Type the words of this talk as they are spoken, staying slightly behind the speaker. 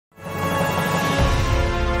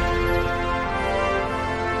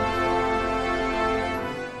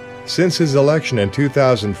Since his election in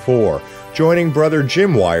 2004, joining brother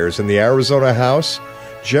Jim Weiers in the Arizona House,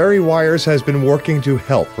 Jerry Weiers has been working to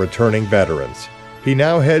help returning veterans. He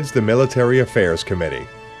now heads the Military Affairs Committee.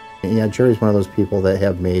 Yeah, Jerry's one of those people that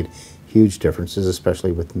have made huge differences,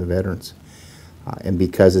 especially within the veterans. And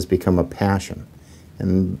because it's become a passion.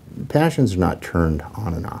 And passions are not turned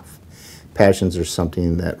on and off. Passions are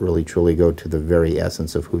something that really truly go to the very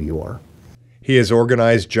essence of who you are. He has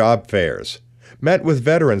organized job fairs, met with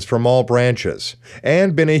veterans from all branches,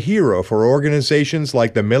 and been a hero for organizations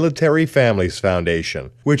like the Military Families Foundation,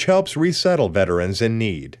 which helps resettle veterans in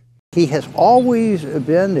need. He has always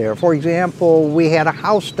been there. For example, we had a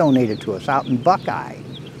house donated to us out in Buckeye,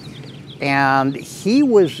 and he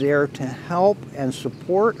was there to help and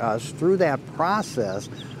support us through that process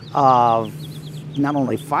of not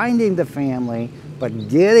only finding the family, but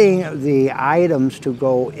getting the items to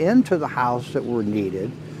go into the house that were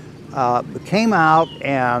needed. Came out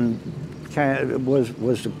and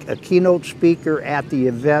was a keynote speaker at the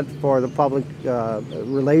event for the public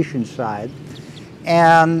relations side,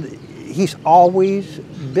 and he's always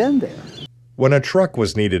been there. When a truck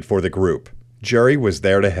was needed for the group, Jerry was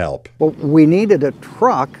there to help. Well, we needed a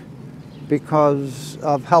truck because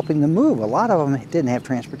of helping them move. A lot of them didn't have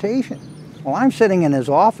transportation. Well, I'm sitting in his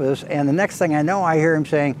office, and the next thing I know, I hear him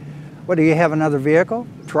saying, "What, do you have another vehicle,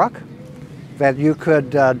 truck, that you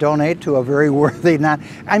could donate to a very worthy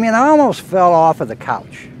I mean, I almost fell off of the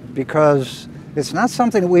couch, because it's not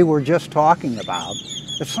something that we were just talking about.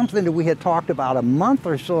 It's something that we had talked about a month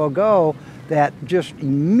or so ago that just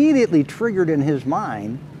immediately triggered in his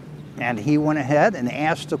mind, and he went ahead and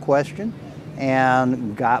asked the question,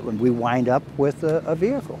 and we wind up with a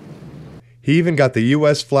vehicle. He even got the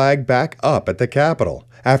U.S. flag back up at the Capitol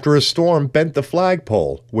after a storm bent the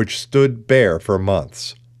flagpole, which stood bare for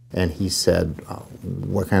months. And he said,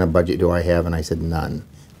 "What kind of budget do I have?" And I said, "None."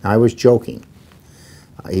 Now, I was joking.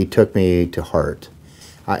 He took me to heart.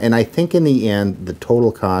 And I think in the end, the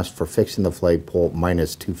total cost for fixing the flagpole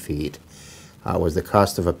minus 2 feet was the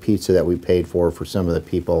cost of a pizza that we paid for some of the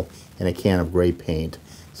people and a can of gray paint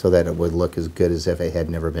so that it would look as good as if it had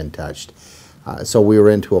never been touched. So we were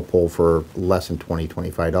into a pole for less than $20,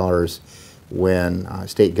 $25 when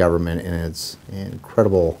state government in its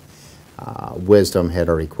incredible wisdom had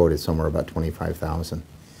already quoted somewhere about $25,000.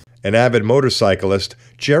 An avid motorcyclist,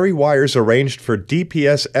 Jerry Weiers arranged for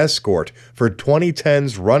DPS escort for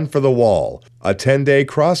 2010's Run for the Wall, a 10-day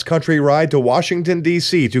cross-country ride to Washington,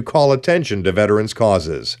 D.C. to call attention to veterans'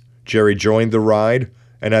 causes. Jerry joined the ride,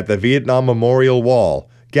 and at the Vietnam Memorial Wall,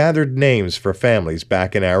 gathered names for families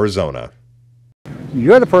back in Arizona.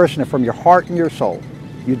 You're the person from your heart and your soul.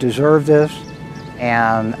 You deserve this,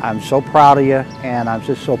 and I'm so proud of you, and I'm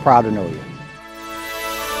just so proud to know you.